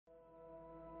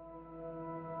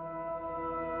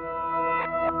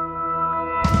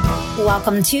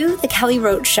Welcome to The Kelly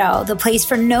Roach Show, the place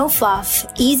for no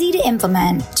fluff, easy to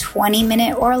implement,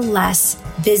 20-minute or less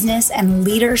business and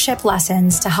leadership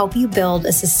lessons to help you build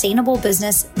a sustainable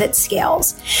business that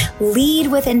scales.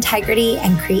 Lead with integrity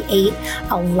and create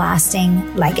a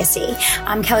lasting legacy.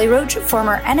 I'm Kelly Roach,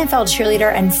 former NFL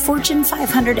cheerleader and Fortune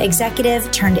 500 executive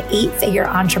turned 8-figure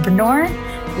entrepreneur.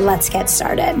 Let's get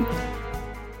started.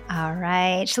 All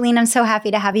right, Chalene, I'm so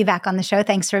happy to have you back on the show.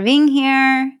 Thanks for being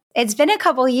here. It's been a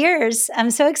couple years.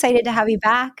 I'm so excited to have you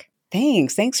back.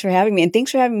 Thanks. Thanks for having me. And thanks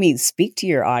for having me speak to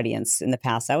your audience in the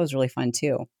past. That was really fun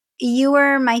too. You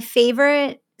were my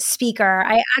favorite speaker.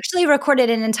 I actually recorded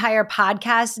an entire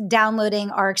podcast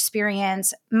downloading our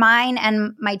experience, mine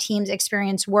and my team's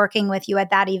experience working with you at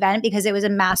that event, because it was a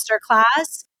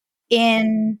masterclass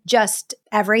in just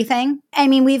everything. I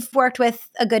mean, we've worked with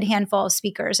a good handful of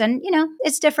speakers and,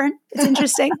 it's different. It's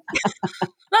interesting.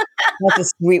 That's a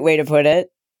sweet way to put it.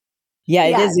 Yeah,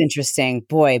 it is interesting.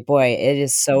 Boy, it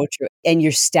is so true. And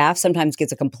your staff sometimes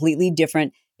gets a completely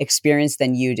different experience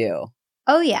than you do.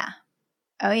 Oh, yeah.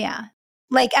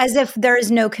 Like as if there is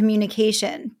no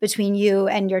communication between you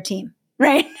and your team,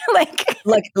 right?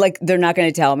 like they're not going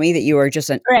to tell me that you are just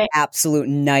an absolute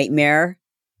nightmare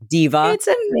diva. It's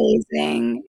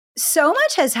amazing. So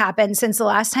much has happened since the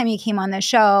last time you came on the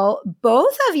show.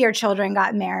 Both of your children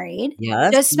got married.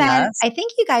 Yes. I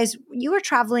think you were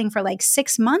traveling for like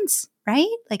 6 months, right?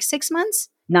 Like 6 months?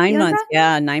 9 months.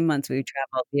 Yeah, 9 months we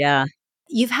traveled. Yeah.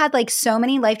 You've had like so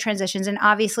many life transitions and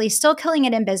obviously still killing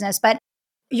it in business, but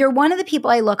you're one of the people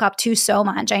I look up to so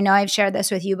much. I know I've shared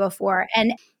this with you before.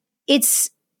 And it's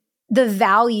the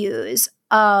values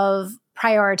of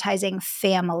prioritizing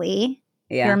family,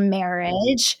 your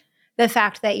marriage, the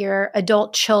fact that your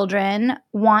adult children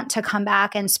want to come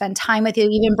back and spend time with you,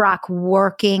 even Brock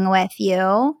working with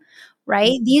you,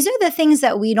 right? These are the things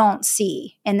that we don't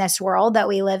see in this world that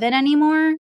we live in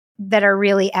anymore that are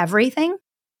really everything.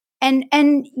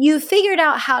 And you figured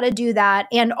out how to do that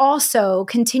and also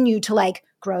continue to like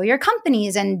grow your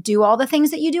companies and do all the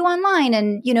things that you do online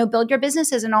and, build your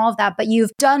businesses and all of that. But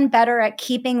you've done better at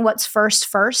keeping what's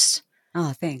first.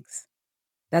 Oh, thanks.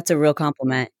 That's a real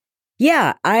compliment.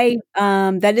 Yeah,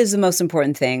 that is the most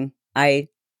important thing. I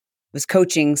was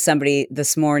coaching somebody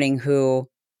this morning who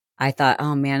I thought,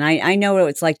 oh man, I know what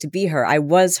it's like to be her. I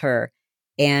was her.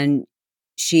 And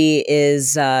she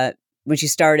is, when she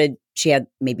started, she had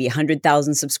maybe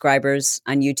 100,000 subscribers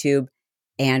on YouTube.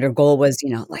 And her goal was,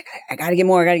 I got to get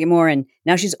more. And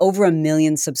now she's over 1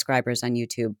 million subscribers on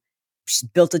YouTube. She's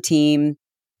built a team,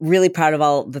 really proud of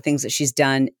all the things that she's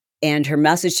done. And her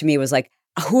message to me was like,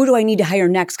 who do I need to hire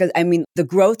next? Because the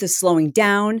growth is slowing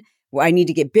down. I need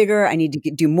to get bigger. I need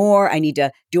to do more. I need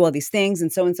to do all these things.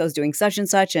 And so is doing such and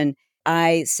such. And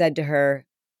I said to her,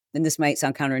 and this might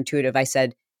sound counterintuitive, I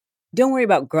said, don't worry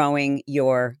about growing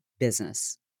your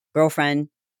business. Girlfriend,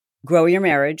 grow your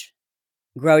marriage,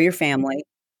 grow your family,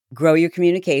 grow your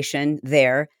communication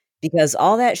there, because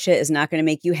all that shit is not going to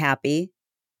make you happy.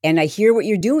 And I hear what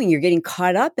you're doing. You're getting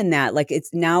caught up in that. Like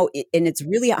it's now, and it's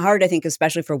really hard, I think,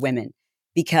 especially for women,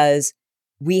 because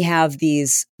we have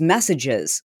these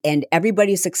messages and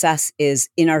everybody's success is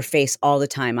in our face all the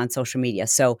time on social media.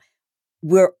 So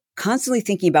we're constantly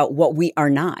thinking about what we are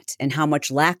not and how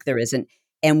much lack there isn't.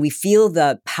 And we feel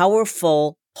the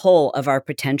powerful pull of our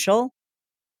potential.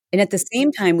 And at the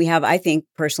same time, we have, I think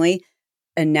personally,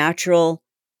 a natural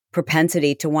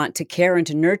propensity to want to care and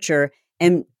to nurture.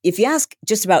 And if you ask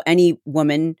just about any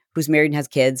woman who's married and has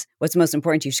kids, what's most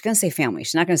important to you? She's going to say family.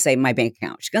 She's not going to say my bank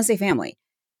account. She's going to say family.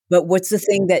 But what's the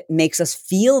thing that makes us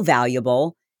feel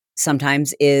valuable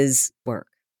sometimes is work.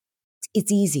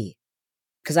 It's easy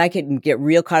because I could get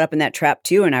real caught up in that trap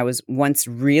too. And I was once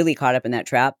really caught up in that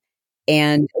trap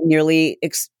and nearly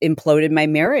imploded my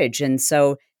marriage. And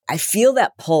so I feel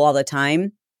that pull all the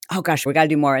time. Oh gosh, we got to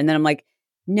do more. And then I'm like,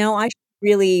 no, I should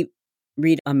really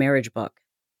read a marriage book.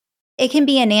 It can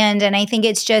be an and I think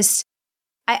it's just,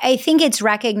 I think it's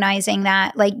recognizing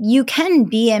that like you can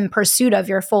be in pursuit of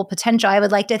your full potential. I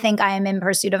would like to think I am in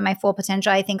pursuit of my full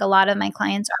potential. I think a lot of my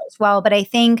clients are as well, but I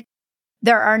think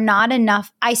there are not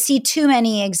enough. I see too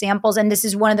many examples. And this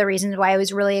is one of the reasons why I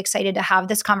was really excited to have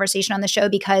this conversation on the show,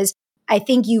 because I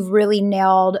think you've really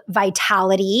nailed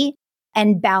vitality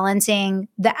and balancing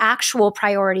the actual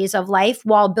priorities of life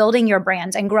while building your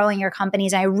brands and growing your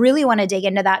companies. And I really want to dig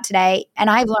into that today. And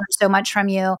I've learned so much from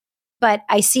you. But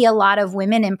I see a lot of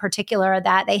women in particular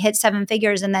that they hit 7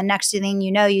 figures and then next thing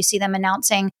you know, you see them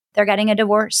announcing they're getting a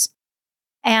divorce.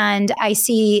 And I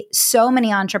see so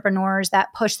many entrepreneurs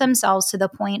that push themselves to the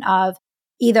point of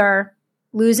either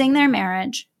losing their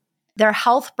marriage, their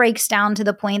health breaks down to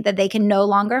the point that they can no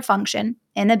longer function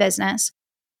in the business,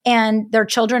 and their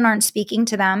children aren't speaking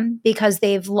to them because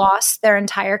they've lost their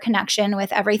entire connection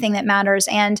with everything that matters.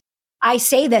 And I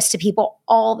say this to people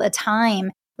all the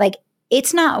time, like,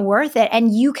 it's not worth it.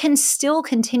 And you can still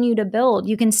continue to build,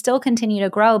 you can still continue to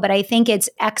grow. But I think it's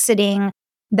exiting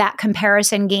that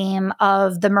comparison game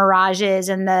of the mirages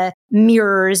and the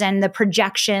mirrors and the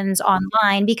projections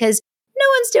online, because no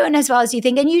one's doing as well as you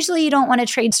think. And usually you don't want to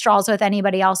trade straws with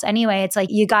anybody else anyway. It's like,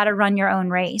 you got to run your own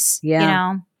race, Yeah. you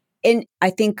know? And I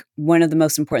think one of the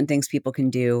most important things people can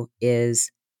do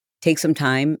is take some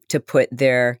time to put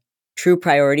their true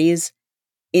priorities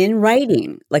in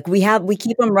writing. Like we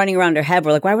keep them running around our head.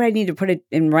 We're like, why would I need to put it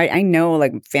in writing? I know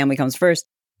like family comes first,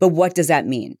 but what does that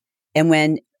mean? And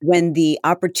when the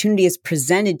opportunity is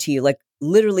presented to you, like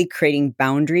literally creating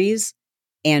boundaries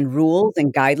and rules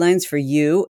and guidelines for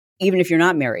you, even if you're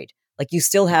not married, like you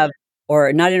still have,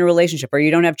 or not in a relationship, or you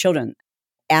don't have children.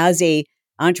 As a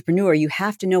entrepreneur, you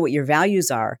have to know what your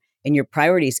values are and your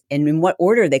priorities and in what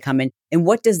order they come in. And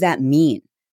what does that mean?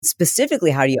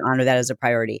 Specifically, how do you honor that as a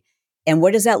priority? And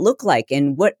what does that look like?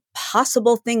 And what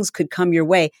possible things could come your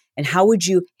way? And how would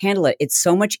you handle it? It's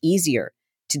so much easier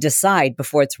to decide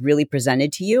before it's really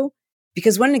presented to you.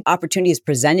 Because when an opportunity is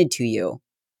presented to you,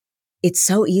 it's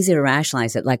so easy to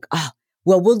rationalize it. Like, oh,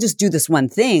 well, we'll just do this one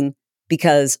thing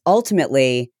because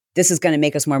ultimately this is going to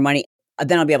make us more money.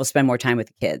 Then I'll be able to spend more time with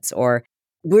the kids. Or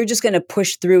we're just going to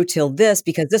push through till this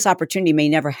because this opportunity may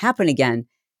never happen again.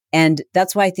 And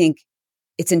that's why I think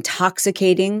it's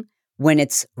intoxicating when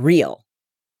it's real,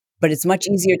 but it's much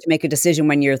easier to make a decision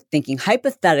when you're thinking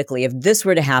hypothetically, if this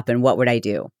were to happen, what would I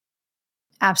do?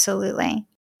 Absolutely.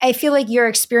 I feel like your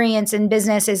experience in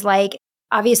business is like,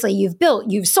 obviously you've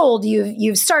built, you've sold,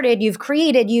 you've started, you've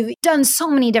created, you've done so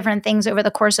many different things over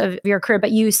the course of your career.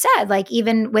 But you said, like,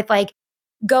 even with like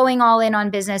going all in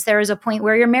on business, there was a point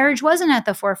where your marriage wasn't at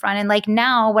the forefront. And like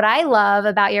now, what I love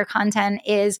about your content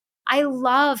is I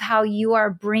love how you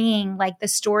are bringing like the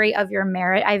story of your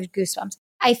marriage. I have goosebumps.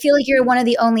 I feel like you're one of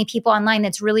the only people online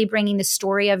that's really bringing the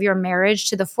story of your marriage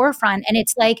to the forefront. And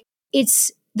it's like,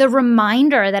 it's the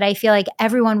reminder that I feel like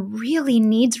everyone really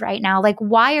needs right now. Like,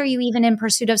 why are you even in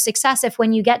pursuit of success if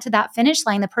when you get to that finish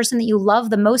line, the person that you love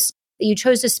the most, that you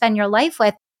chose to spend your life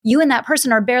with, you and that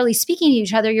person are barely speaking to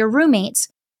each other, you're roommates,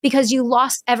 because you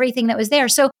lost everything that was there.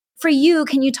 So for you,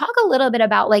 can you talk a little bit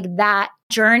about like that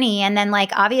journey? And then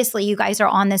like, obviously you guys are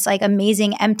on this like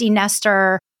amazing empty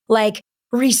nester, like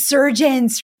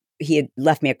resurgence. He had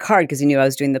left me a card because he knew I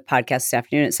was doing the podcast this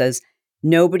afternoon. It says,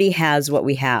 nobody has what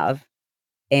we have.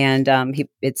 And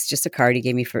it's just a card he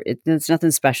gave me for it. It's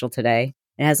nothing special today.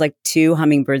 It has like 2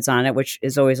 hummingbirds on it, which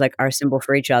is always like our symbol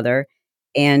for each other.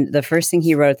 And the first thing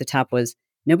he wrote at the top was,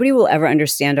 nobody will ever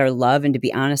understand our love. And to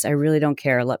be honest, I really don't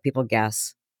care. Let people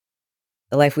guess.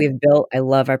 The life we've built, I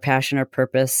love our passion, our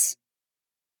purpose,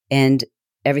 and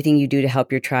everything you do to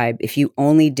help your tribe. If you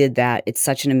only did that, it's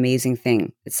such an amazing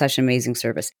thing. It's such an amazing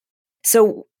service.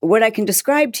 So what I can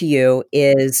describe to you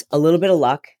is a little bit of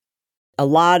luck, a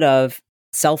lot of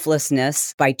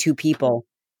selflessness by 2 people.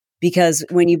 Because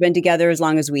when you've been together as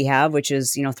long as we have, which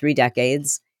is, 3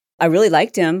 decades, I really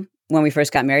liked him when we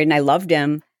first got married and I loved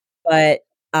him, but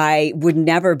I would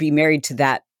never be married to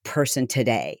that person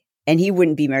today. And he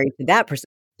wouldn't be married to that person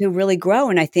to really grow.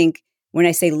 And I think when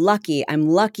I say lucky, I'm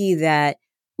lucky that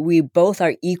we both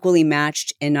are equally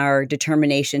matched in our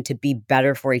determination to be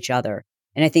better for each other.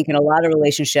 And I think in a lot of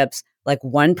relationships, like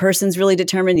one person's really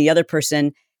determined, the other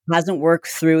person hasn't worked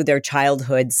through their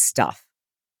childhood stuff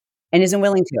and isn't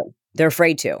willing to. They're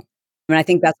afraid to. And I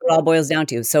think that's what it all boils down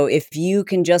to. So if you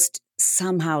can just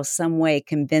somehow, some way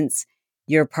convince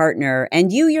your partner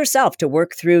and you yourself to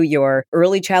work through your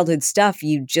early childhood stuff,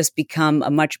 you just become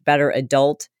a much better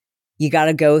adult. You got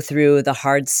to go through the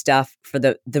hard stuff for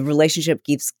the relationship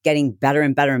keeps getting better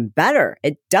and better and better.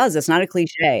 It does. It's not a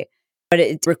cliche, but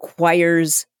it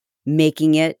requires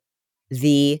making it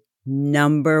the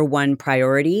number one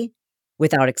priority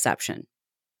without exception.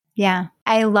 Yeah,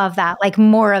 I love that. Like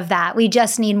more of that. We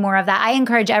just need more of that. I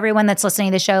encourage everyone that's listening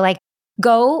to the show, like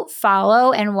go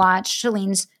follow and watch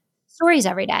Chalene's stories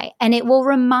every day. And it will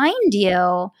remind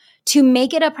you to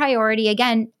make it a priority.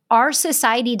 Again, our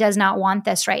society does not want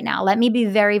this right now. Let me be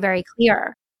very, very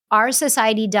clear. Our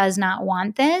society does not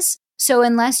want this. So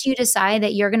unless you decide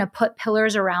that you're going to put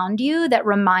pillars around you that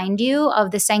remind you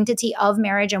of the sanctity of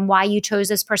marriage and why you chose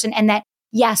this person, and that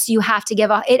yes, you have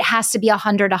to it has to be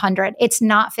 100-100. It's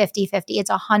not 50-50.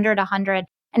 It's 100-100.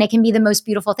 And it can be the most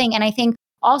beautiful thing. And I think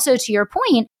also to your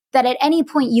point, that at any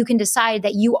point you can decide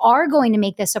that you are going to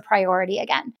make this a priority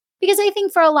again. Because I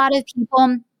think for a lot of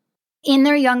people in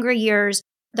their younger years,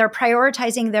 they're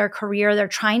prioritizing their career. They're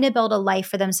trying to build a life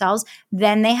for themselves.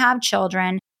 Then they have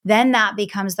children. then that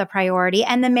becomes the priority.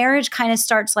 And the marriage kind of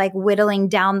starts like whittling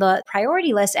down the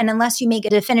priority list. And unless you make a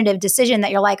definitive decision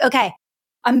that you're like, okay,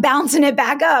 I'm bouncing it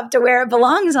back up to where it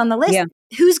belongs on the list, Yeah.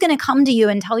 who's going to come to you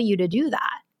and tell you to do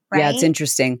that? Right? Yeah, it's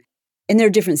interesting. And there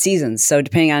are different seasons. So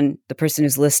depending on the person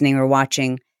who's listening or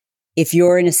watching, if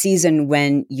you're in a season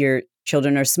when your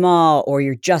children are small or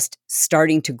you're just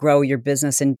starting to grow your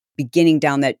business and beginning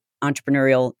down that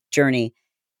entrepreneurial journey,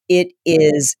 it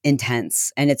is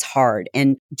intense and it's hard.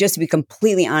 And just to be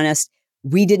completely honest,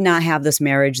 we did not have this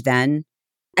marriage then.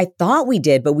 I thought we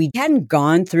did, but we hadn't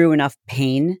gone through enough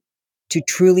pain to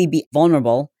truly be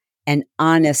vulnerable and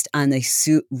honest on a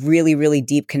really, really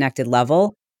deep connected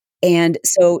level. And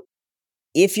so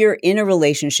if you're in a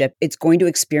relationship, it's going to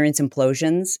experience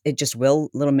implosions. It just will,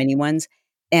 little mini ones.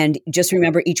 And just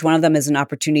remember, each one of them is an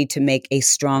opportunity to make a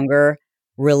stronger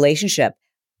relationship.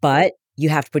 But you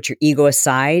have to put your ego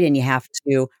aside and you have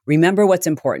to remember what's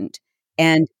important.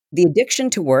 And the addiction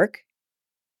to work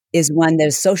is one that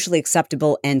is socially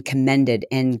acceptable and commended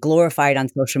and glorified on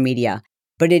social media.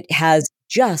 But it has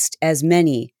just as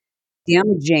many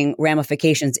damaging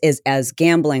ramifications as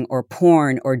gambling or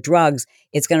porn or drugs.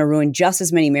 It's going to ruin just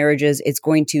as many marriages. It's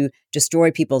going to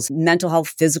destroy people's mental health,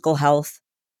 physical health,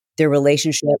 their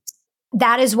relationships.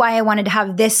 That is why I wanted to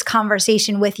have this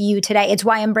conversation with you today. It's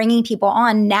why I'm bringing people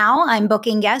on. Now I'm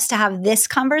booking guests to have this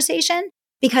conversation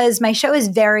because my show is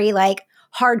very like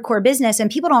hardcore business and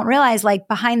people don't realize like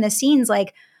behind the scenes,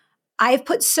 like I've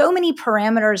put so many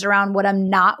parameters around what I'm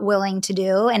not willing to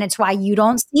do. And it's why you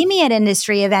don't see me at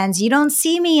industry events. You don't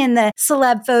see me in the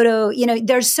celeb photo. You know,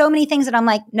 there's so many things that I'm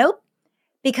like, nope,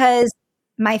 because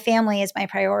my family is my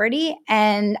priority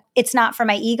and it's not for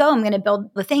my ego. I'm going to build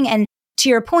the thing. And to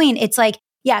your point, it's like,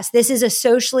 yes, this is a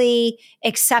socially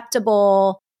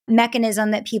acceptable mechanism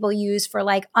that people use for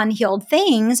like unhealed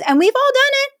things. And we've all done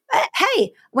it.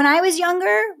 Hey, when I was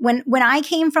younger, when I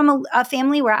came from a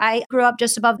family where I grew up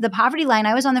just above the poverty line,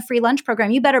 I was on the free lunch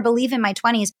program. You better believe in my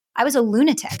 20s, I was a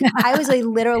lunatic. I was a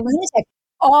literal lunatic.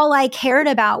 All I cared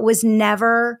about was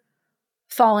never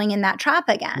falling in that trap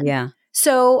again. Yeah.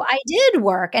 So I did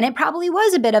work and it probably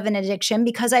was a bit of an addiction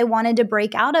because I wanted to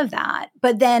break out of that.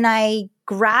 But then I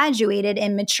graduated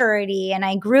in maturity and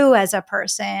I grew as a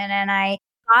person and I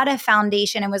got a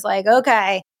foundation and was like,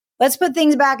 okay, let's put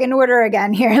things back in order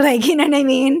again here. Like, you know what I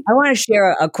mean? I want to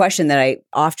share a question that I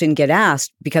often get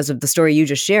asked because of the story you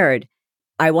just shared.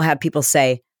 I will have people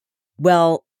say,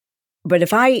 well, but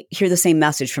if I hear the same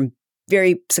message from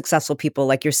very successful people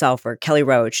like yourself or Kelly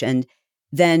Roach, and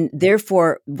then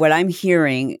therefore what I'm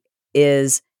hearing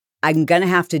is I'm going to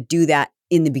have to do that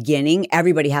in the beginning.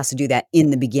 Everybody has to do that in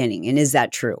the beginning. And is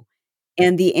that true?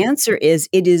 And the answer is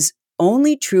it is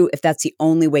only true if that's the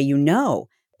only way you know.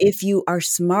 If you are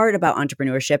smart about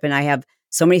entrepreneurship, and I have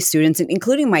so many students,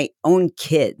 including my own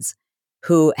kids,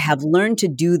 who have learned to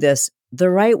do this the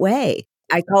right way.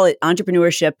 I call it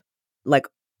entrepreneurship, like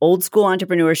old school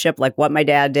entrepreneurship, like what my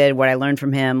dad did, what I learned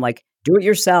from him, like do it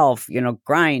yourself,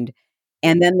 grind.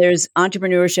 And then there's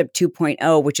entrepreneurship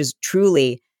 2.0, which is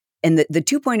truly, and the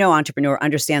 2.0 entrepreneur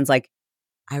understands like,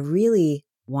 I really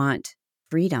want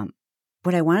freedom.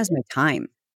 What I want is my time.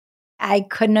 I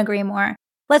couldn't agree more.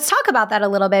 Let's talk about that a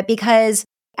little bit because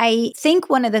I think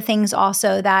one of the things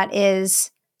also that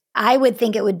is, I would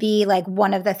think it would be like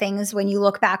one of the things when you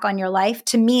look back on your life,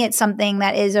 to me, it's something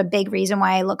that is a big reason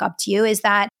why I look up to you is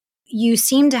that you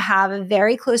seem to have a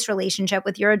very close relationship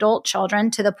with your adult children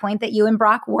to the point that you and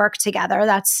Brock work together.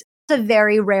 That's a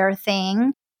very rare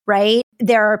thing, right?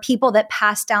 There are people that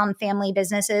pass down family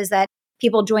businesses that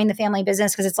people join the family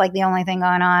business because it's like the only thing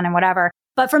going on and whatever.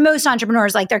 But for most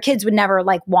entrepreneurs, like their kids would never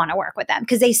like want to work with them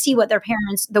because they see what their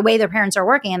parents, the way their parents are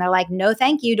working and they're like, no,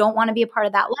 thank you. Don't want to be a part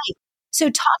of that life. So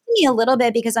talk to me a little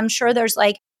bit because I'm sure there's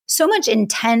like so much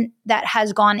intent that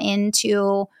has gone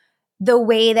into the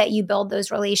way that you build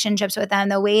those relationships with them,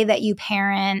 the way that you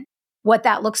parent, what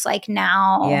that looks like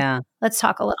now. Yeah. Let's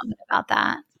talk a little bit about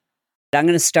that. I'm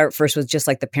going to start first with just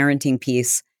like the parenting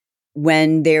piece.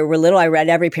 When they were little, I read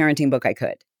every parenting book I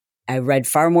could. I read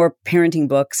far more parenting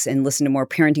books and listened to more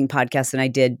parenting podcasts than I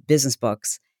did business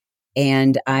books.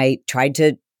 And I tried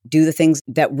to do the things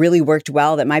that really worked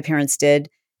well that my parents did,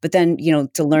 but then,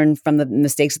 to learn from the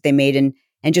mistakes that they made and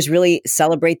just really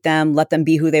celebrate them, let them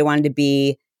be who they wanted to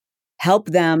be, help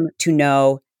them to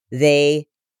know they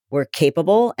were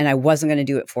capable and I wasn't going to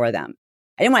do it for them.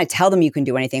 I didn't want to tell them you can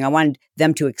do anything. I wanted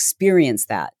them to experience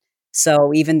that.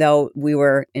 So even though we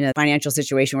were in a financial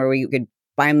situation where we could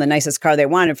buy them the nicest car they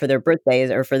wanted for their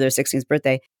birthdays or for their 16th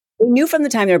birthday, they knew from the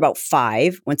time they were about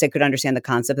 5, once they could understand the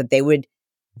concept, that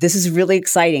this is really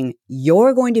exciting.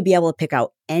 You're going to be able to pick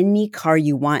out any car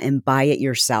you want and buy it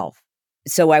yourself.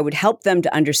 So I would help them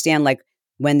to understand, like,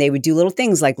 when they would do little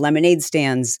things like lemonade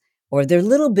stands or their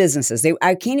little businesses.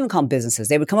 I can't even call them businesses.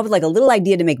 They would come up with like a little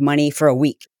idea to make money for a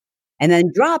week and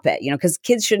then drop it, because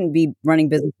kids shouldn't be running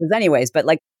businesses anyways. But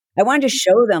like, I wanted to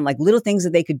show them like little things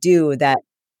that they could do, that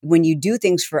when you do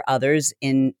things for others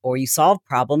or you solve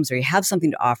problems or you have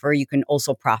something to offer, you can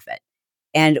also profit.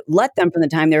 And let them, from the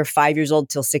time they're 5 years old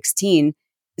till 16,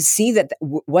 see that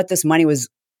what this money was.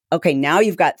 Okay, now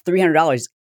you've got $300.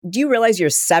 Do you realize you're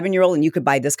a 7-year-old and you could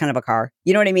buy this kind of a car?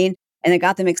 You know what I mean? And it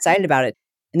got them excited about it.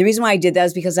 And the reason why I did that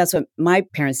is because that's what my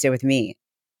parents did with me.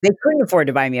 They couldn't afford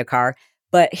to buy me a car,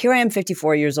 but here I am,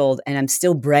 54 years old, and I'm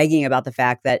still bragging about the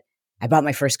fact that I bought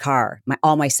my first car,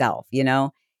 all myself,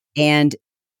 and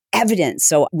evidence.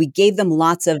 So we gave them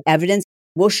lots of evidence.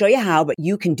 We'll show you how, but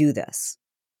you can do this.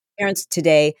 Parents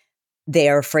today, they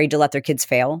are afraid to let their kids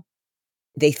fail.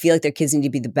 They feel like their kids need to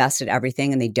be the best at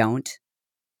everything, and they don't.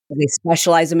 They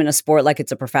specialize them in a sport like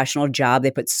it's a professional job.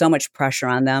 They put so much pressure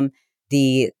on them.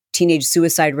 The teenage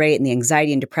suicide rate and the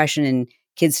anxiety and depression in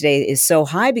kids today is so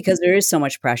high because there is so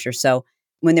much pressure. So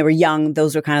when they were young,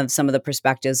 those were kind of some of the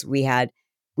perspectives we had.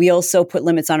 We also put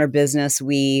limits on our business.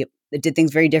 We did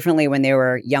things very differently when they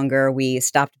were younger. We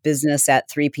stopped business at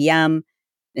 3 p.m.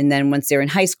 And then once they were in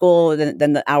high school,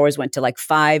 then the hours went to like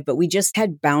 5. But we just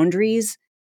had boundaries.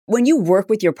 When you work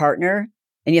with your partner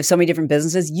and you have so many different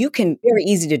businesses, you can very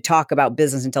easy to talk about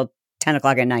business until 10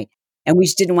 o'clock at night. And we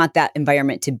just didn't want that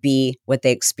environment to be what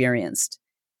they experienced.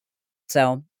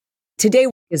 So today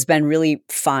has been really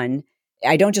fun.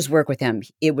 I don't just work with him.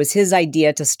 It was his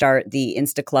idea to start the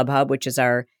Insta Club Hub, which is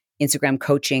our Instagram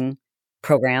coaching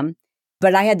program.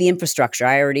 But I had the infrastructure.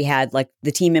 I already had like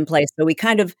the team in place. So we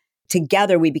kind of,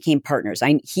 together, we became partners.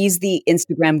 He's the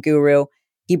Instagram guru.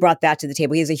 He brought that to the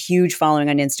table. He has a huge following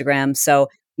on Instagram. So,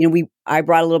 I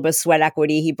brought a little bit of sweat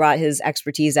equity. He brought his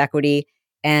expertise equity.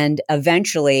 And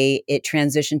eventually it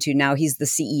transitioned to now he's the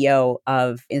CEO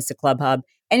of Insta Club Hub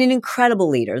and an incredible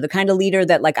leader, the kind of leader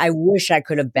that like I wish I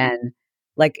could have been,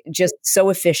 like just so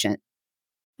efficient.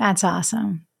 That's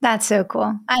awesome. That's so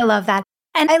cool. I love that.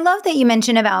 And I love that you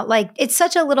mentioned about like, it's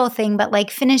such a little thing, but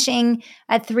like finishing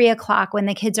at 3 o'clock when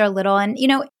the kids are little. And,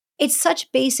 it's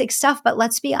such basic stuff, but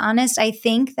let's be honest. I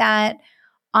think that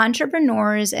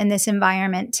entrepreneurs in this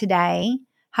environment today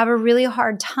have a really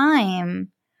hard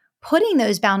time putting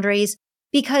those boundaries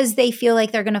because they feel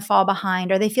like they're going to fall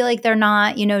behind or they feel like they're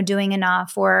not, doing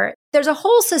enough, or there's a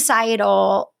whole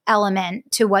societal element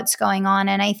to what's going on.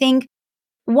 And I think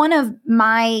one of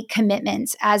my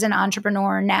commitments as an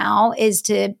entrepreneur now is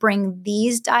to bring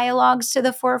these dialogues to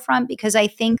the forefront because I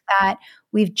think that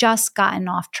we've just gotten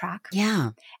off track.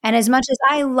 Yeah. And as much as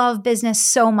I love business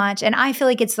so much, and I feel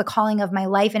like it's the calling of my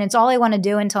life and it's all I want to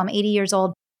do until I'm 80 years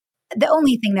old, the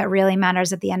only thing that really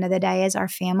matters at the end of the day is our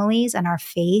families and our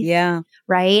faith. Yeah.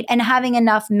 Right. And having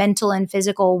enough mental and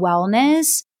physical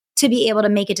wellness to be able to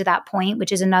make it to that point,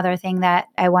 which is another thing that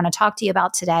I want to talk to you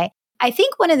about today. I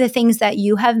think one of the things that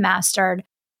you have mastered,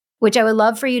 which I would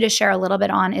love for you to share a little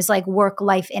bit on, is like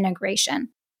work-life integration,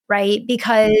 right?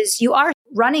 Because you are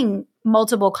running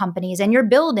multiple companies and you're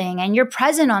building and you're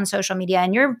present on social media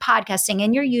and you're podcasting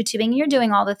and you're YouTubing and you're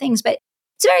doing all the things. But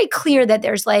it's very clear that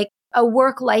there's like a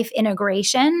work-life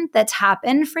integration that's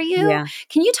happened for you. Yeah.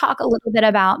 Can you talk a little bit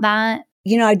about that?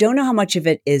 I don't know how much of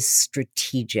it is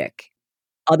strategic,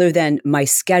 other than my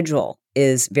schedule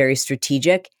is very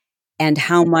strategic and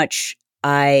how much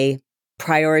I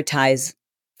prioritize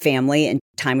family and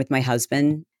time with my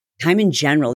husband, time in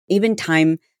general, even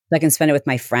time that I can spend it with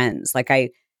my friends. Like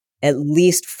at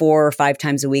least 4 or 5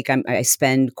 times a week, I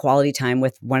spend quality time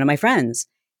with one of my friends.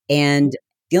 And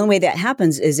the only way that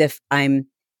happens is if I'm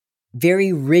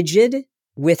very rigid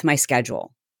with my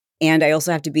schedule. And I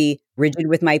also have to be rigid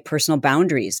with my personal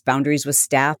boundaries with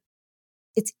staff.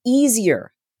 It's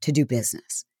easier to do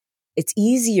business. It's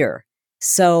easier.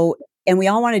 So, and we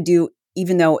all want to do,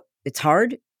 even though it's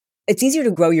hard, it's easier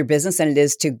to grow your business than it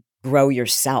is to grow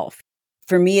yourself.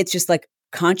 For me, it's just like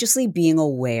consciously being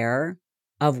aware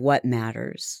of what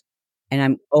matters. And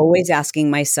I'm always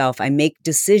asking myself, I make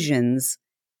decisions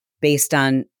based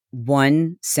on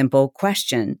one simple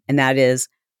question, and that is,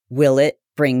 will it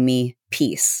bring me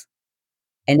peace?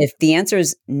 And if the answer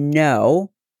is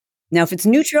no, now if it's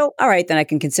neutral, all right, then I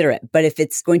can consider it. But if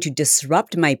it's going to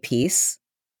disrupt my peace,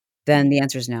 then the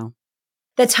answer is no.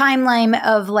 The timeline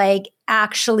of like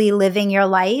actually living your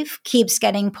life keeps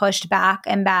getting pushed back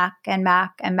and back and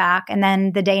back and back. And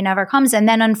then the day never comes. And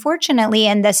then unfortunately,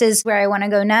 and this is where I want to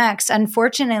go next,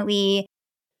 unfortunately,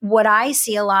 what I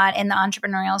see a lot in the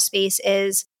entrepreneurial space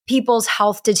is people's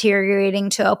health deteriorating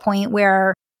to a point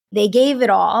where they gave it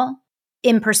all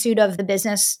in pursuit of the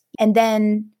business. And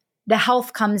then the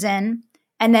health comes in,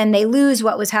 and then they lose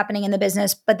what was happening in the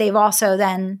business, but they've also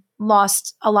then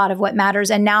lost a lot of what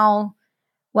matters. And now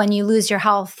when you lose your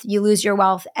health, you lose your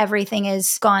wealth, everything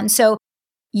is gone. So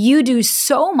you do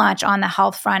so much on the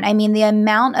health front. I mean, the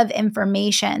amount of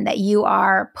information that you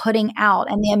are putting out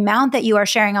and the amount that you are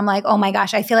sharing, I'm like, oh my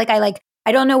gosh, I feel like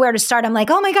I don't know where to start. I'm like,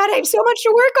 oh my God, I have so much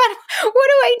to work on. What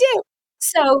do I do?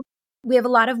 So we have a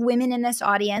lot of women in this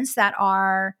audience that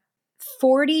are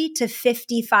 40 to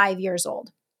 55 years old.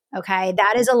 Okay.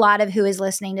 That is a lot of who is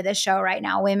listening to this show right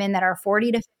now, women that are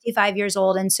 40 to 55 years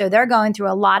old. And so they're going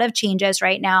through a lot of changes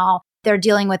right now. They're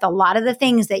dealing with a lot of the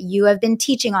things that you have been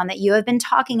teaching on, that you have been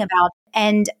talking about.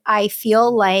 And I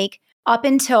feel like up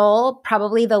until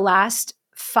probably the last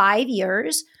 5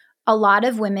 years, a lot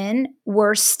of women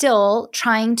were still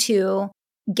trying to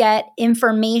get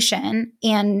information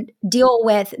and deal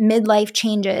with midlife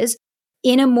changes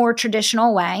in a more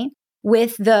traditional way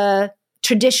with the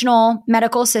traditional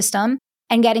medical system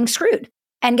and getting screwed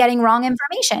and getting wrong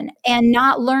information and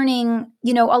not learning,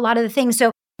 a lot of the things.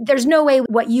 So there's no way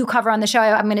what you cover on the show,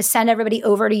 I'm going to send everybody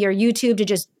over to your YouTube to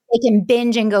just, they can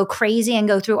binge and go crazy and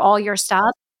go through all your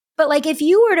stuff. But like, if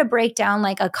you were to break down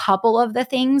like a couple of the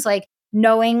things, like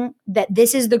knowing that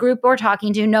this is the group we're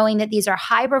talking to, knowing that these are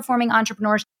high performing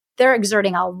entrepreneurs, they're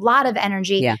exerting a lot of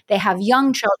energy. Yeah. They have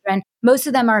young children. Most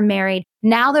of them are married.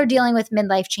 Now they're dealing with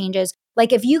midlife changes.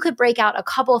 Like if you could break out a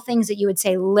couple of things that you would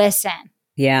say, listen.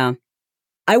 Yeah.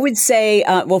 I would say,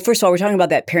 well, first of all, we're talking about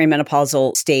that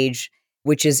perimenopausal stage,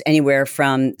 which is anywhere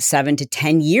from 7 to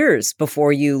 10 years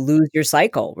before you lose your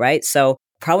cycle, right? So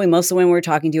probably most of the women we're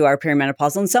talking to are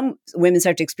perimenopausal, and some women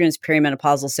start to experience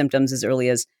perimenopausal symptoms as early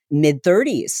as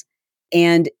mid-30s.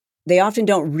 And they often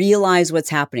don't realize what's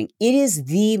happening. It is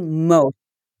the most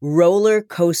roller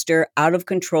coaster, out of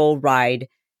control ride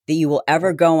that you will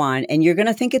ever go on. And you're going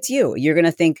to think it's you. You're going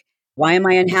to think, why am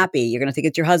I unhappy? You're going to think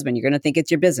it's your husband. You're going to think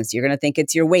it's your business. You're going to think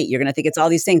it's your weight. You're going to think it's all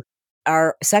these things.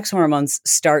 Our sex hormones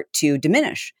start to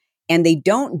diminish, and they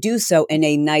don't do so in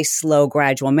a nice, slow,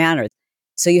 gradual manner.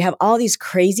 So you have all these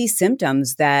crazy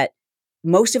symptoms that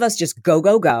most of us just go,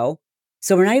 go, go.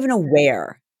 So we're not even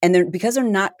aware. And then because they're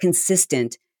not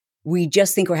consistent, we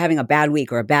just think we're having a bad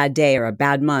week or a bad day or a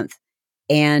bad month.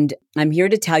 And I'm here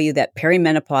to tell you that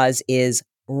perimenopause is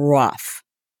rough.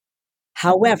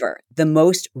 However, the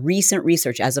most recent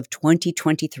research as of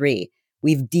 2023,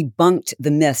 we've debunked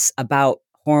the myths about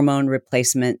hormone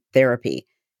replacement therapy.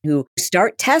 Who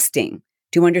start testing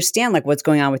to understand like what's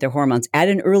going on with their hormones at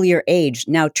an earlier age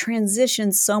now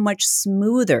transition so much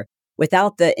smoother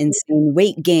without the insane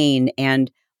weight gain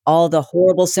and all the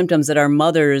horrible symptoms that our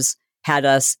mothers had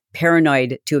us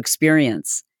paranoid to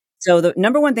experience. So the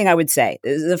number one thing I would say,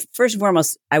 the first and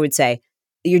foremost, I would say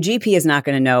your GP is not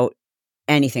going to know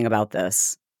anything about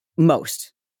this.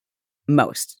 Most.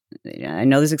 I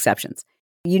know there's exceptions.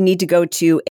 You need to go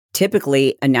to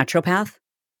typically a naturopath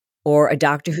or a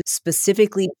doctor who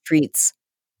specifically treats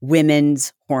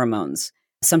women's hormones.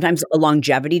 Sometimes a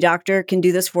longevity doctor can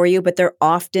do this for you, but they're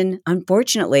often,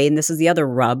 unfortunately, and this is the other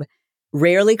rub,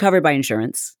 rarely covered by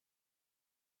insurance.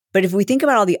 But if we think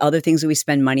about all the other things that we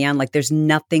spend money on, like there's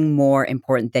nothing more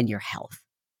important than your health.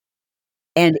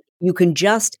 And you can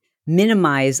just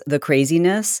minimize the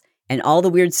craziness and all the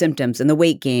weird symptoms and the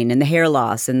weight gain and the hair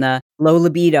loss and the low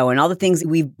libido and all the things that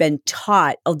we've been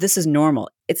taught, oh, this is normal.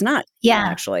 It's not,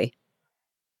 actually.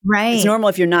 Right. It's normal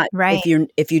if you're not, right.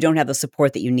 if you don't have the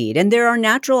support that you need. And there are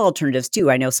natural alternatives too.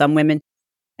 I know some women,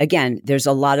 again, there's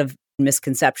a lot of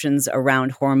misconceptions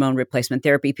around hormone replacement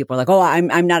therapy. People are like, oh,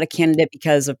 I'm not a candidate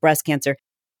because of breast cancer.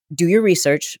 Do your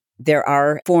research. There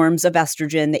are forms of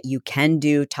estrogen that you can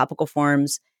do, topical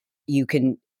forms. You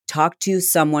can talk to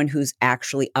someone who's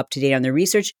actually up to date on their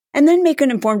research and then make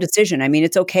an informed decision. I mean,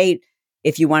 it's okay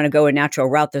if you want to go a natural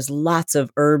route. There's lots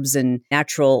of herbs and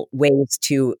natural ways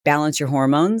to balance your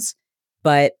hormones,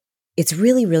 but it's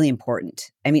really, really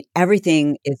important. I mean,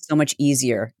 everything is so much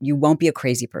easier. You won't be a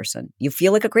crazy person. You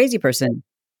feel like a crazy person.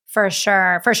 For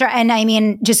sure. And I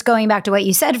mean, just going back to what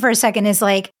you said for a second is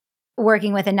like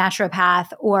working with a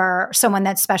naturopath or someone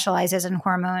that specializes in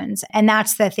hormones. And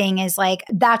that's the thing is like,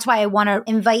 that's why I want to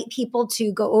invite people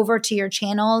to go over to your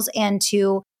channels and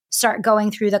to start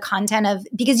going through the content of,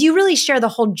 because you really share the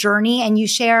whole journey and you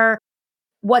share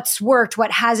what's worked,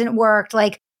 what hasn't worked,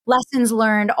 like lessons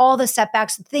learned, all the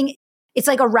setbacks. It's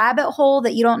like a rabbit hole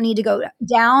that you don't need to go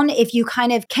down if you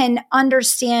kind of can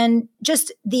understand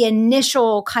just the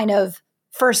initial kind of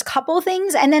first couple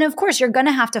things. And then of course you're going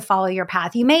to have to follow your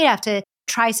path. You may have to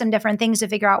try some different things to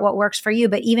figure out what works for you.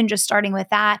 But even just starting with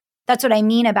that, that's what I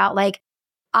mean about like,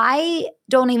 I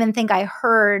don't even think I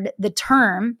heard the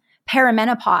term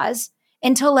perimenopause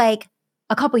until like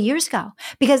a couple years ago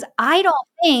because I don't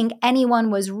think anyone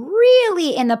was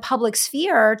really in the public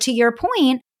sphere, to your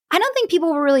point. I don't think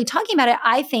people were really talking about it.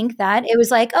 I think that it was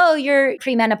like, oh, you're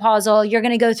premenopausal. You're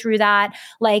going to go through that.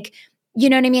 Like, you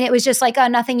know what I mean? It was just like, oh,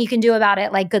 nothing you can do about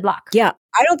it. Like, good luck. Yeah.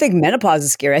 I don't think menopause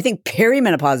is scary. I think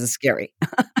perimenopause is scary.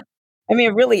 I mean,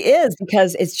 it really is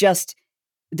because it's just,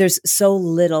 there's so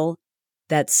little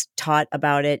that's taught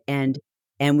about it. And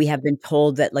we have been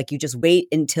told that like, you just wait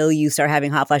until you start having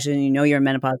hot flashes and you know you're in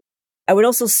menopause. I would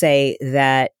also say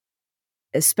that,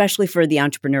 especially for the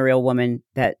entrepreneurial woman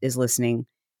that is listening,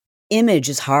 image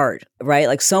is hard, right?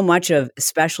 Like so much of,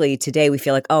 especially today, we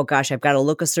feel like, oh gosh, I've got to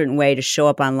look a certain way to show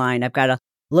up online. I've got to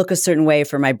look a certain way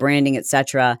for my branding, et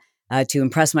cetera, to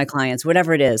impress my clients,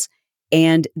 whatever it is.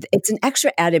 And it's an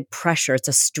extra added pressure. It's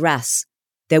a stress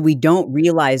that we don't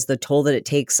realize the toll that it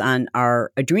takes on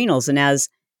our adrenals. And as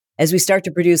we start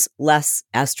to produce less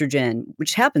estrogen,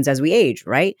 which happens as we age,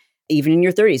 right? Even in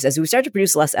your 30s, as we start to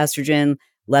produce less estrogen,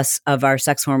 less of our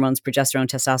sex hormones, progesterone,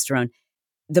 testosterone,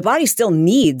 the body still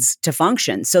needs to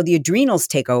function. So the adrenals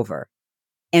take over.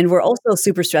 And we're also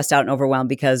super stressed out and overwhelmed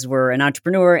because we're an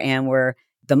entrepreneur and we're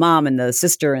the mom and the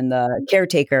sister and the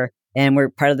caretaker. And we're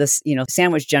part of this,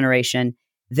 sandwich generation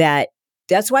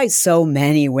that's why so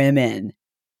many women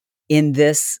in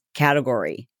this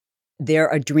category, their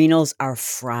adrenals are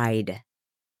fried.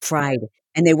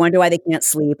 And they wonder why they can't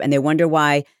sleep. And they wonder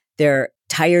why they're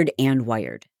tired and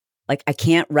wired. Like, I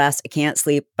can't rest, I can't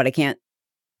sleep, but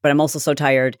I'm also so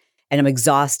tired and I'm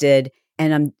exhausted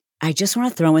and I just want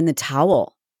to throw in the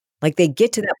towel. Like they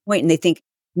get to that point and they think,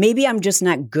 maybe I'm just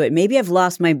not good. Maybe I've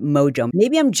lost my mojo.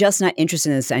 Maybe I'm just not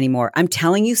interested in this anymore. I'm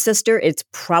telling you, sister, it's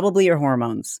probably your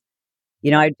hormones.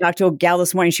 I talked to a gal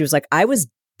this morning. She was like, I was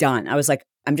done. I was like,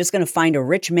 I'm just going to find a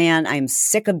rich man. I'm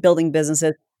sick of building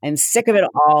businesses. I'm sick of it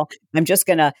all. I'm just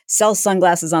going to sell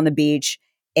sunglasses on the beach.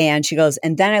 And she goes,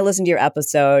 and then I listened to your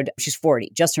episode. She's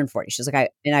 40, just turned 40. She's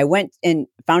like, I went and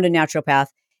found a naturopath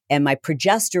and my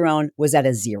progesterone was at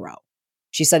a 0.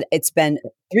 She said, it's been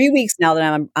 3 weeks now that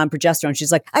I'm on progesterone.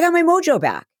 She's like, I got my mojo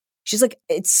back. She's like,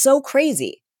 it's so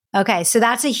crazy. Okay. So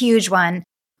that's a huge one.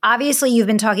 Obviously, you've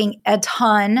been talking a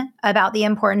ton about the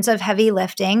importance of heavy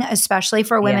lifting, especially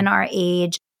for women our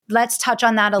age. Let's touch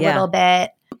on that a little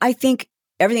bit. I think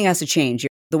everything has to change.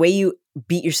 The way you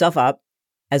beat yourself up,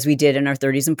 as we did in our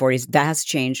 30s and 40s, that has to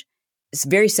change. It's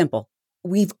very simple.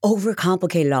 We've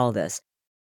overcomplicated all of this.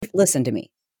 Listen to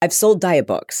me. I've sold diet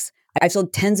books. I've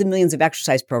sold tens of millions of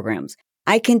exercise programs.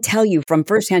 I can tell you from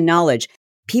firsthand knowledge,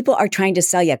 people are trying to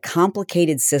sell you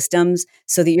complicated systems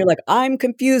so that you're like, I'm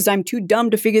confused. I'm too dumb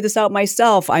to figure this out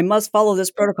myself. I must follow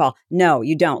this protocol. No,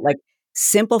 you don't. Like,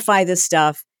 simplify this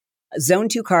stuff. Zone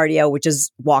 2 cardio, which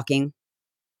is walking,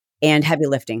 and heavy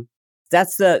lifting.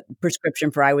 That's the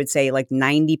prescription for, I would say, like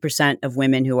 90% of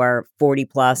women who are 40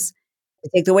 plus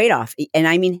to take the weight off. And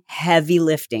I mean heavy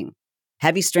lifting,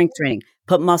 heavy strength training,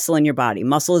 put muscle in your body.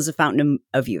 Muscle is a fountain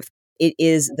of youth. It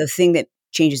is the thing that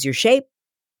changes your shape,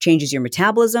 changes your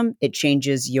metabolism. It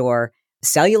changes your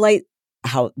cellulite,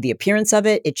 how the appearance of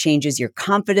it. It changes your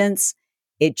confidence.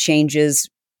 It changes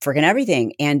freaking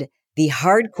everything. And the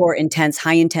hardcore, intense,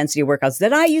 high intensity workouts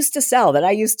that I used to sell, that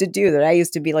I used to do, that I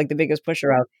used to be like the biggest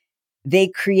pusher of, they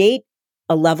create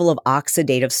a level of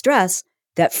oxidative stress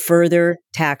that further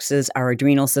taxes our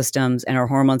adrenal systems and our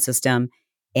hormone system.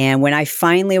 And when I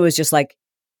finally was just like,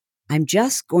 I'm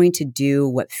just going to do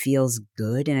what feels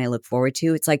good and I look forward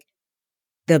to, it's like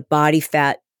the body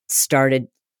fat started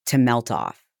to melt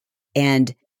off.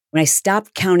 And when I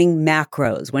stopped counting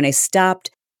macros, when I stopped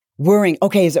worrying,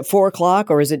 okay, is it 4 o'clock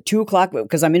or is it 2 o'clock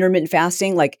because I'm intermittent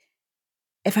fasting? Like,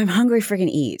 if I'm hungry, friggin'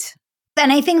 eat.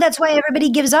 And I think that's why everybody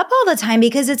gives up all the time,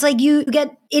 because it's like you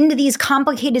get into these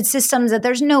complicated systems that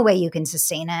there's no way you can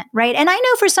sustain it, right? And I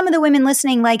know for some of the women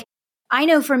listening, like, I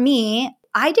know for me,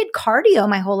 I did cardio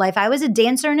my whole life. I was a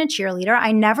dancer and a cheerleader.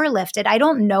 I never lifted. I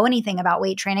don't know anything about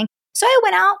weight training. So I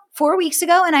went out 4 weeks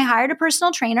ago and I hired a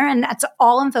personal trainer, and that's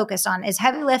all I'm focused on is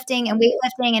heavy lifting and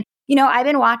weightlifting. And, I've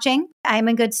been watching. I'm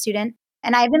a good student.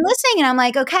 And I've been listening and I'm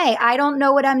like, okay, I don't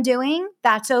know what I'm doing.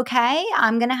 That's okay.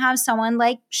 I'm going to have someone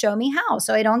like show me how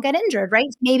so I don't get injured, right?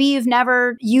 Maybe you've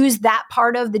never used that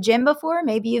part of the gym before.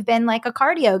 Maybe you've been like a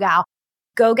cardio gal.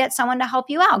 Go get someone to help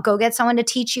you out. Go get someone to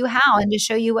teach you how and to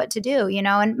show you what to do,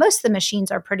 and most of the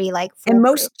machines are pretty like foolproof. And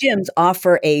most gyms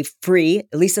offer a free,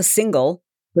 at least a single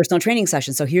personal training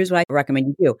session. So here's what I recommend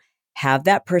you do. Have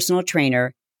that personal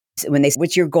trainer, when they say,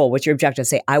 what's your goal? What's your objective?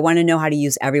 Say, I want to know how to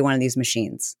use every one of these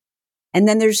machines. And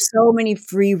then there's so many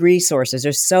free resources.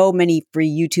 There's so many free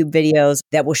YouTube videos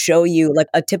that will show you like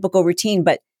a typical routine.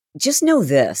 But just know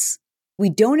this, we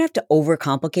don't have to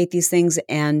overcomplicate these things.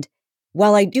 And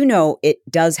while I do know it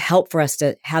does help for us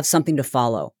to have something to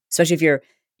follow, especially if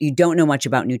you don't know much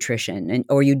about nutrition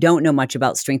or you don't know much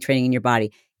about strength training in your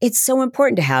body, it's so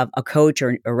important to have a coach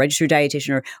or a registered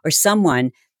dietitian or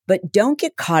someone, but don't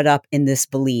get caught up in this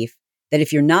belief that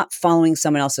if you're not following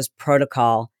someone else's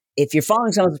protocol, if you're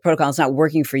following someone else's protocol, it's not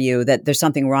working for you, that there's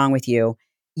something wrong with you.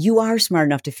 You are smart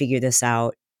enough to figure this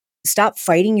out. Stop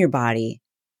fighting your body.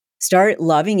 Start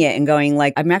loving it and going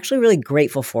like, I'm actually really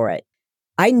grateful for it.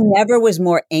 I never was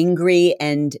more angry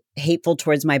and hateful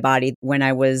towards my body when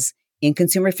I was in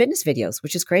consumer fitness videos,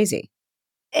 which is crazy.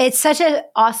 It's such an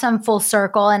awesome full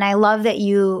circle. And I love that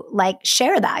you like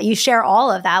share that. You share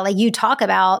all of that. Like you talk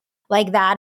about like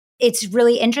that. It's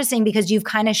really interesting because you've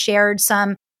kind of shared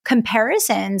some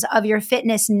comparisons of your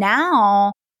fitness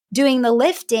now, doing the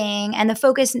lifting and the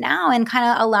focus now and kind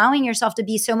of allowing yourself to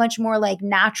be so much more like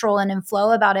natural and in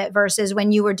flow about it versus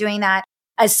when you were doing that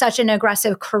as such an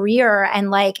aggressive career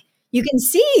and like you can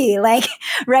see like,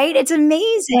 right? It's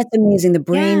amazing. That's amazing. The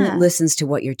brain listens to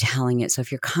what you're telling it. So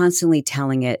if you're constantly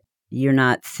telling it, you're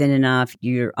not thin enough,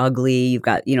 you're ugly, you've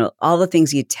got, all the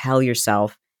things you tell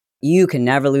yourself, you can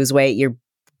never lose weight. Your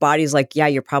body's like, yeah,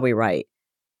 you're probably right.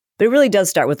 But it really does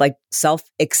start with like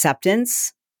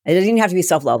self-acceptance. It doesn't even have to be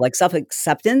self-love, like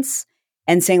self-acceptance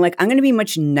and saying like, I'm going to be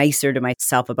much nicer to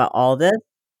myself about all this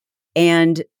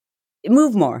and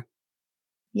move more.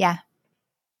 Yeah.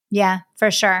 Yeah,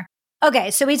 for sure.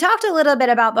 Okay, so we talked a little bit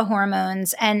about the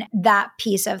hormones and that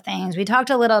piece of things. We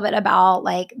talked a little bit about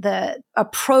like the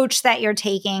approach that you're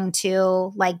taking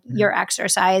to like your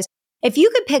exercise. If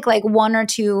you could pick like one or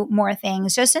two more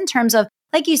things, just in terms of,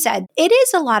 like you said, it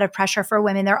is a lot of pressure for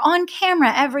women. They're on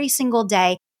camera every single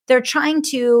day. They're trying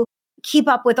to keep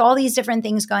up with all these different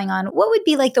things going on. What would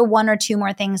be like the one or two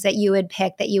more things that you would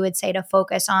pick that you would say to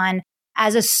focus on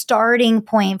as a starting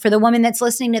point for the woman that's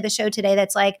listening to the show today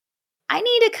that's like, I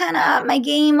need to kind of up my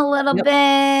game a little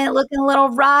bit, looking a little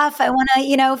rough. I want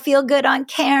to, feel good on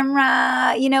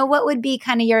camera. What would be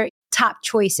kind of your top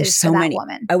choices for that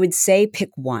woman? I would say pick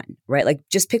one, right? Like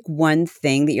just pick one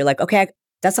thing that you're like, okay,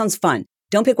 that sounds fun.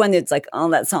 Don't pick one that's like,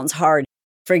 oh, that sounds hard.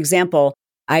 For example,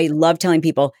 I love telling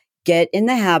people, get in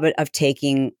the habit of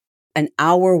taking an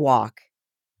hour walk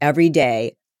every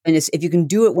day. And if you can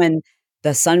do it when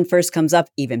the sun first comes up,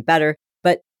 even better.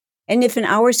 And if an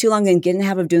hour is too long, then get in the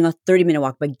habit of doing a 30-minute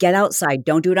walk, but get outside.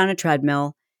 Don't do it on a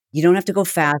treadmill. You don't have to go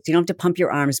fast. You don't have to pump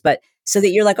your arms, but so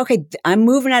that you're like, okay, I'm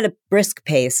moving at a brisk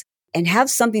pace and have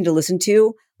something to listen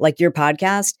to, like your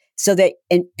podcast,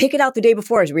 and pick it out the day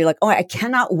before where you're like, oh, I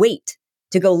cannot wait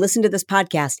to go listen to this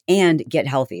podcast and get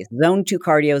healthy. Zone 2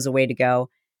 cardio is a way to go.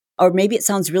 Or maybe it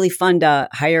sounds really fun to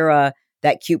hire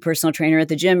that cute personal trainer at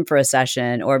the gym for a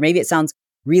session. Or maybe it sounds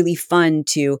really fun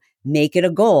to make it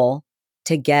a goal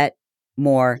to get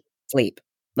more sleep.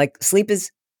 Like sleep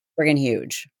is friggin'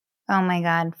 huge. Oh my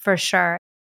God, for sure.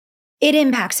 It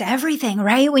impacts everything,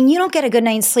 right? When you don't get a good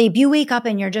night's sleep, you wake up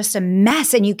and you're just a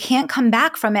mess and you can't come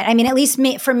back from it. I mean, at least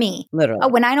for me,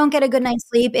 literally, when I don't get a good night's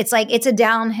sleep, it's like, it's a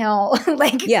downhill.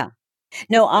 Yeah.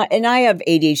 No, and I have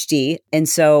ADHD. And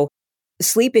so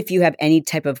sleep, if you have any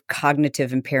type of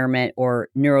cognitive impairment or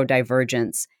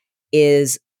neurodivergence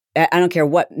is, I don't care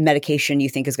what medication you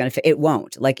think is going to fit, it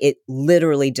won't. Like it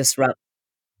literally disrupts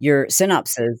your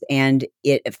synapses and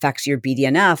it affects your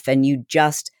BDNF and you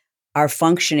just are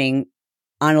functioning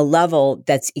on a level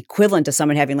that's equivalent to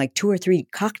someone having like 2 or 3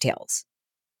 cocktails.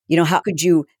 How could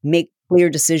you make clear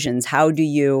decisions? How do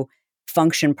you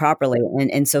function properly?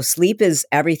 And so sleep is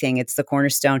everything. It's the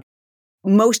cornerstone.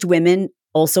 Most women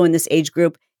also in this age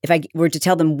group, if I were to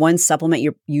tell them one supplement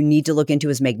you need to look into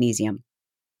is magnesium.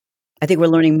 I think we're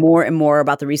learning more and more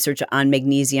about the research on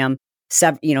magnesium,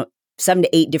 7 to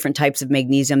 8 different types of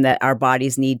magnesium that our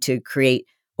bodies need to create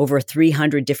over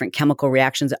 300 different chemical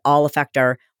reactions that all affect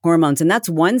our hormones. And that's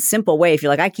one simple way. If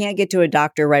you're like, I can't get to a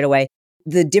doctor right away,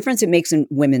 the difference it makes in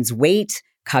women's weight,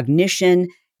 cognition,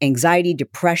 anxiety,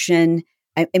 depression.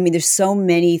 I mean, there's so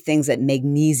many things that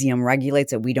magnesium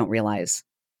regulates that we don't realize.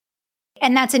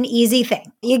 And that's an easy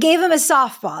thing. You gave them a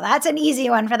softball. That's an easy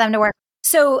one for them to work.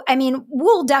 So, I mean,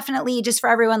 we'll definitely, just for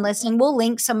everyone listening, we'll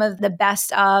link some of the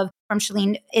best of from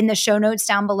Chalene in the show notes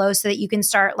down below so that you can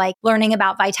start like learning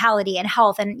about vitality and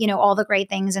health and, all the great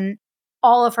things. And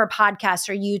all of her podcasts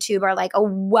or YouTube are like a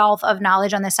wealth of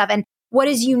knowledge on this stuff. And what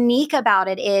is unique about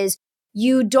it is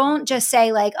you don't just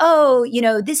say like, oh,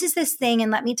 this is this thing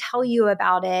and let me tell you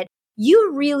about it.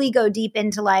 You really go deep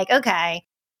into like, okay,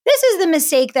 this is the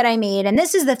mistake that I made and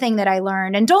this is the thing that I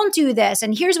learned and don't do this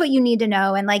and here's what you need to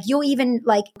know. And like you'll even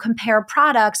like compare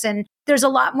products and there's a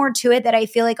lot more to it that I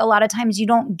feel like a lot of times you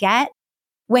don't get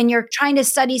when you're trying to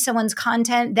study someone's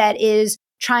content that is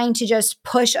trying to just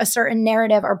push a certain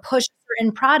narrative or push a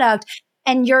certain product.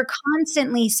 And you're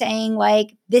constantly saying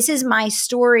like, this is my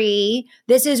story.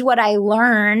 This is what I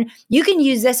learned. You can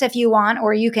use this if you want,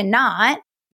 or you cannot.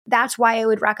 That's why I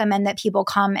would recommend that people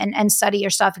come and study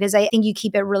your stuff, because I think you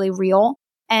keep it really real.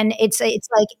 And it's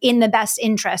like in the best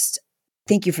interest.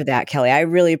 Thank you for that, Kelly. I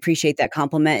really appreciate that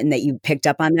compliment and that you picked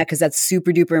up on that, because that's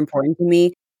super duper important to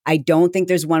me. I don't think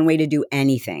there's one way to do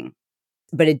anything,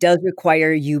 but it does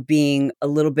require you being a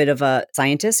little bit of a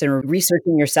scientist and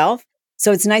researching yourself.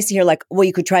 So it's nice to hear like, well,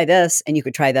 you could try this and you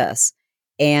could try this.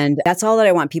 And that's all that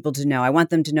I want people to know. I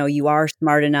want them to know you are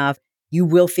smart enough. You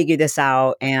will figure this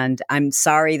out. And I'm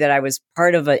sorry that I was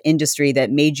part of an industry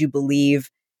that made you believe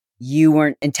you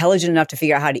weren't intelligent enough to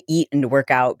figure out how to eat and to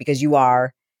work out, because you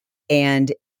are.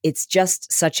 And it's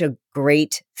just such a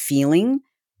great feeling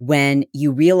when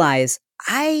you realize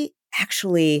I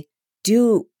actually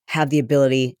do have the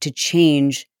ability to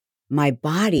change my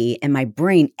body and my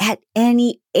brain at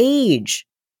any age.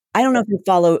 I don't know if you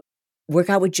follow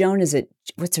Workout with Joan.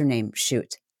 What's her name?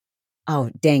 Shoot. Oh,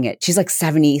 dang it. She's like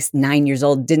 79 years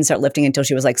old, didn't start lifting until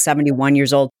she was like 71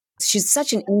 years old. She's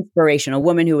such an inspiration, a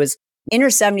woman who was in her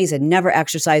 70s, had never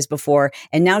exercised before.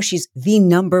 And now she's the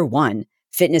number one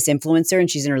fitness influencer, and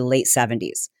she's in her late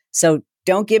 70s. So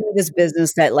don't give me this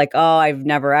business that like, oh, I've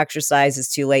never exercised,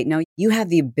 it's too late. No, you have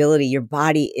the ability. Your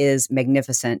body is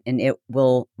magnificent and it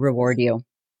will reward you.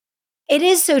 It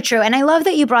is so true. And I love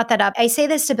that you brought that up. I say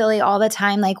this to Billy all the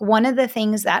time. Like, one of the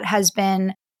things that has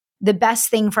been the best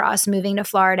thing for us moving to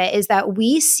Florida is that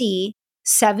we see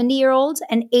 70-year-olds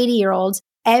and 80-year-olds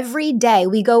every day.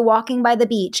 We go walking by the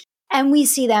beach and we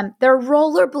see them. They're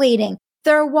rollerblading,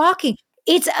 they're walking.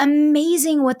 It's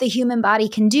amazing what the human body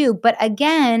can do. But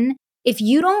again, if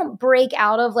you don't break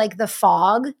out of like the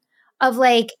fog of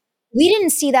like, we didn't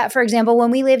see that, for example,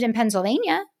 when we lived in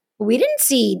Pennsylvania, we didn't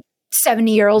see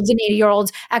 70-year-olds and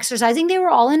 80-year-olds exercising. They were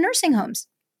all in nursing homes.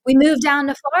 We moved down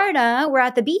to Florida, we're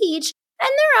at the beach, and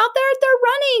they're out there,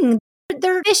 they're running,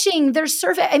 they're fishing, they're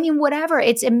surfing. I mean, whatever.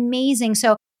 It's amazing.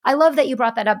 So I love that you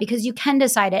brought that up, because you can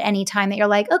decide at any time that you're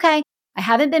like, okay, I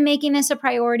haven't been making this a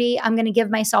priority. I'm going to give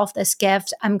myself this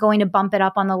gift. I'm going to bump it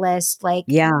up on the list. Like,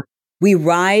 yeah, we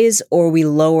rise or we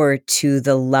lower to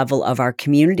the level of our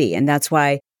community. And that's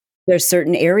why there's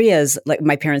certain areas, like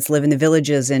my parents live in the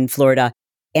villages in Florida.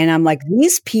 And I'm like,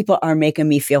 these people are making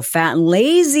me feel fat and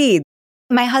lazy.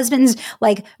 my husband's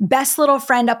like best little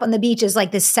friend up on the beach is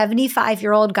like this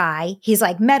 75-year-old guy. He's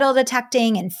like metal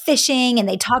detecting and fishing, and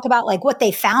they talk about like what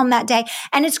they found that day.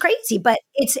 And it's crazy, but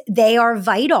they are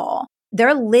vital.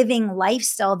 They're living life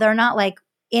still. They're not like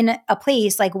in a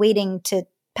place like waiting to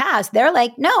pass. They're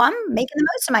like, no, I'm making the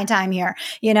most of my time here.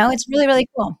 It's really, really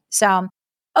cool. So,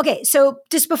 okay. So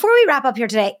just before we wrap up here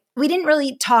today, we didn't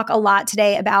really talk a lot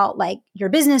today about like your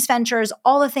business ventures,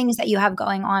 all the things that you have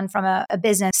going on from a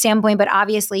business standpoint. But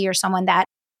obviously you're someone that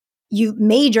you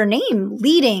made your name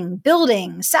leading,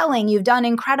 building, selling. You've done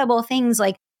incredible things.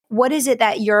 Like, what is it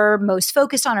that you're most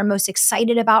focused on or most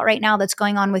excited about right now that's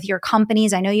going on with your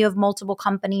companies? I know you have multiple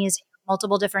companies,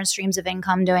 multiple different streams of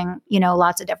income doing,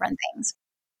 lots of different things.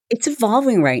 It's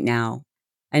evolving right now.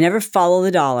 I never follow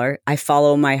the dollar. I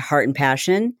follow my heart and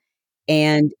passion.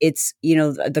 And it's,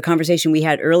 the conversation we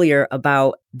had earlier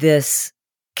about this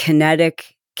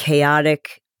kinetic,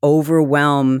 chaotic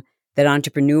overwhelm that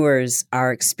entrepreneurs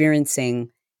are experiencing,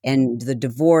 and the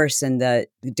divorce and the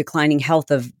declining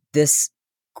health of this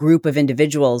group of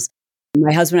individuals.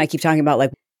 My husband and I keep talking about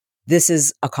like, this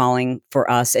is a calling for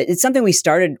us. It's something we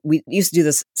started. We used to do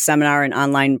this seminar and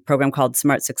online program called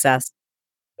Smart Success.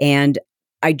 And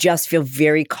I just feel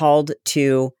very called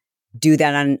to do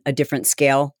that on a different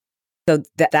scale. So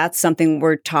that's something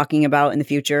we're talking about in the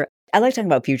future. I like talking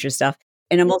about future stuff.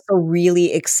 And I'm also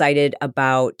really excited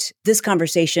about this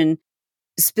conversation,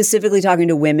 specifically talking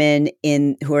to women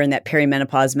who are in that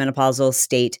perimenopause, menopausal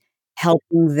state,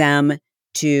 helping them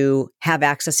to have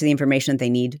access to the information that they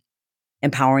need,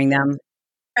 empowering them.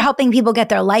 Helping people get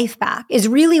their life back is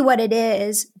really what it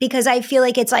is, because I feel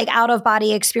like it's like out of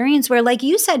body experience where, like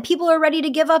you said, people are ready to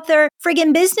give up their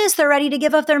friggin' business. They're ready to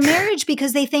give up their marriage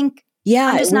because they think,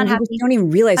 I'm just not happy. You don't even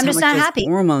realize I'm how just much not those happy.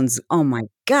 Hormones. Oh my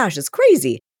gosh, it's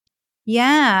crazy.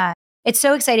 Yeah. It's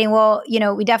so exciting. Well,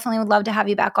 we definitely would love to have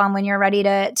you back on when you're ready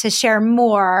to share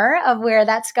more of where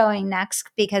that's going next,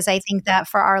 because I think that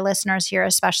for our listeners here,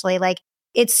 especially, like,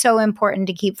 it's so important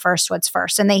to keep first what's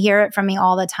first. And they hear it from me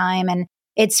all the time. And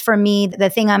it's, for me,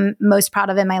 the thing I'm most proud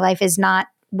of in my life is not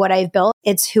what I've built.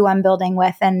 It's who I'm building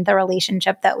with and the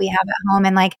relationship that we have at home.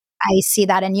 And like, I see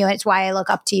that in you. It's why I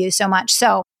look up to you so much.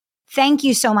 So thank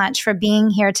you so much for being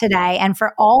here today and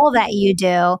for all that you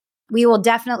do. We will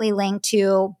definitely link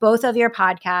to both of your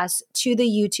podcasts, to the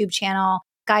YouTube channel.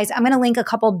 Guys, I'm going to link a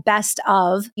couple best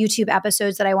of YouTube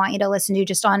episodes that I want you to listen to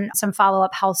just on some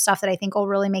follow-up health stuff that I think will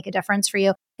really make a difference for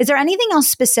you. Is there anything else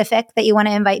specific that you want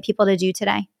to invite people to do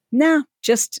today? No,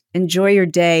 just enjoy your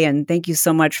day. And thank you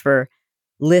so much for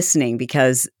listening,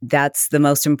 because that's the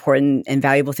most important and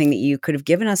valuable thing that you could have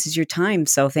given us is your time.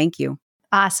 So thank you.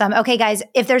 Awesome. Okay, guys,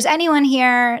 if there's anyone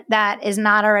here that is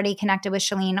not already connected with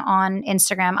Chalene on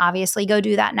Instagram, obviously go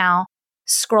do that now.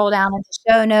 Scroll down in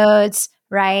the show notes,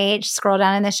 right? Scroll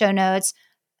down in the show notes,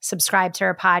 subscribe to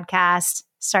her podcast,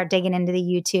 start digging into the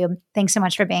YouTube. Thanks so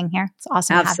much for being here. It's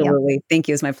awesome to have you. Absolutely. Thank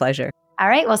you. It's my pleasure. All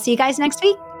right. We'll see you guys next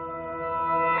week.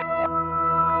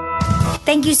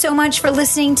 Thank you so much for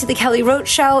listening to The Kelly Roach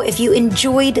Show. If you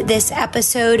enjoyed this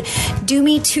episode, do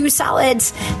me two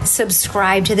solids.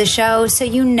 Subscribe to the show so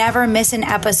you never miss an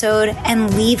episode,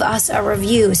 and leave us a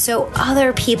review so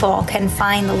other people can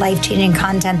find the life-changing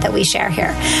content that we share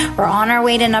here. We're on our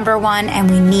way to #1, and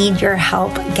we need your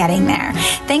help getting there.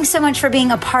 Thanks so much for being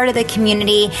a part of the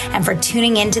community and for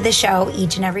tuning into the show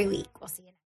each and every week.